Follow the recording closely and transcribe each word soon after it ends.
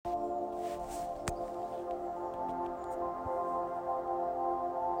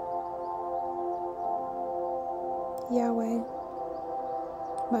Yahweh,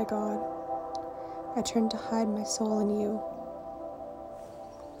 my God, I turn to hide my soul in you.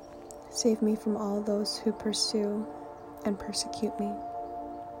 Save me from all those who pursue and persecute me.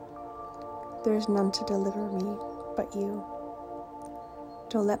 There is none to deliver me but you.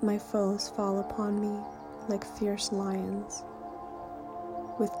 Don't let my foes fall upon me like fierce lions,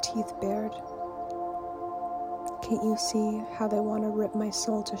 with teeth bared. Can't you see how they want to rip my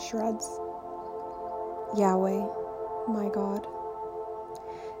soul to shreds? Yahweh, my God,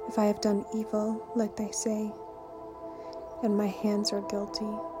 if I have done evil like they say, and my hands are guilty,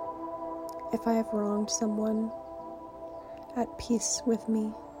 if I have wronged someone at peace with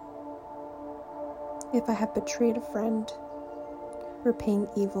me, if I have betrayed a friend, repaying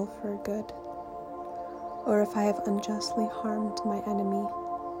evil for good, or if I have unjustly harmed my enemy,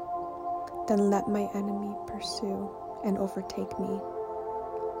 then let my enemy pursue and overtake me.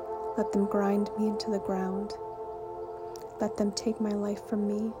 Let them grind me into the ground. Let them take my life from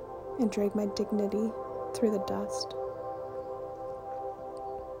me and drag my dignity through the dust.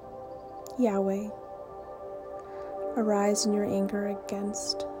 Yahweh, arise in your anger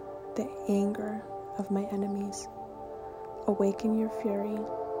against the anger of my enemies. Awaken your fury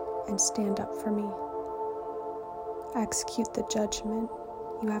and stand up for me. Execute the judgment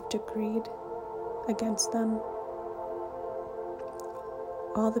you have decreed against them.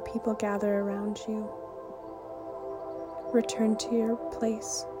 All the people gather around you. Return to your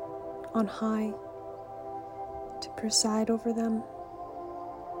place on high to preside over them.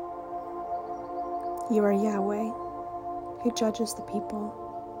 You are Yahweh, who judges the people.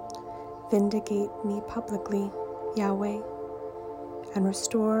 Vindicate me publicly, Yahweh, and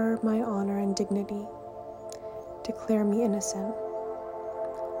restore my honor and dignity. Declare me innocent,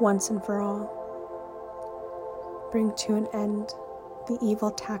 once and for all. Bring to an end the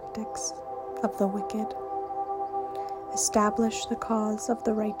evil tactics of the wicked. Establish the cause of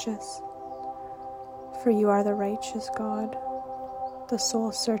the righteous, for you are the righteous God, the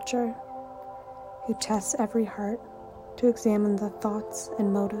soul searcher, who tests every heart to examine the thoughts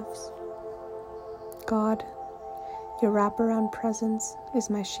and motives. God, your wraparound presence is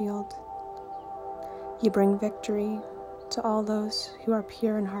my shield. You bring victory to all those who are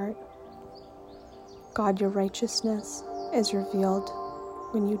pure in heart. God, your righteousness is revealed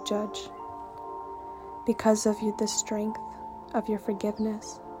when you judge. Because of you, the strength of your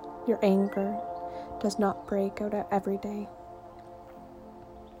forgiveness, your anger does not break out every day.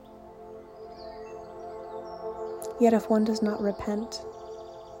 Yet if one does not repent,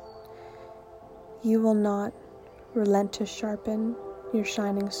 you will not relent to sharpen your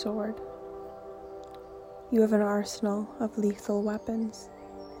shining sword. You have an arsenal of lethal weapons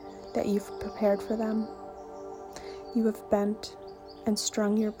that you've prepared for them. You have bent and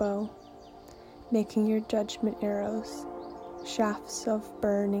strung your bow, making your judgment arrows shafts of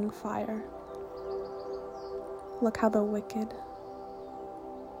burning fire. Look how the wicked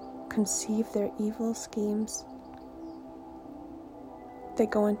conceive their evil schemes. They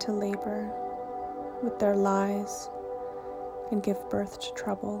go into labor with their lies and give birth to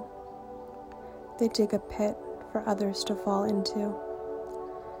trouble. They dig a pit for others to fall into,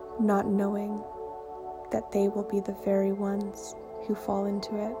 not knowing that they will be the very ones who fall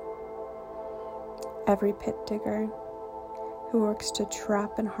into it. Every pit digger who works to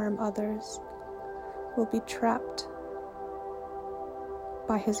trap and harm others will be trapped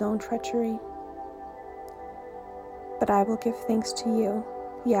by his own treachery. But I will give thanks to you,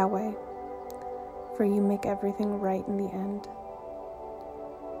 Yahweh, for you make everything right in the end.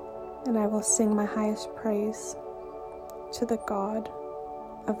 And I will sing my highest praise to the God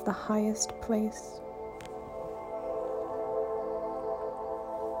of the highest place.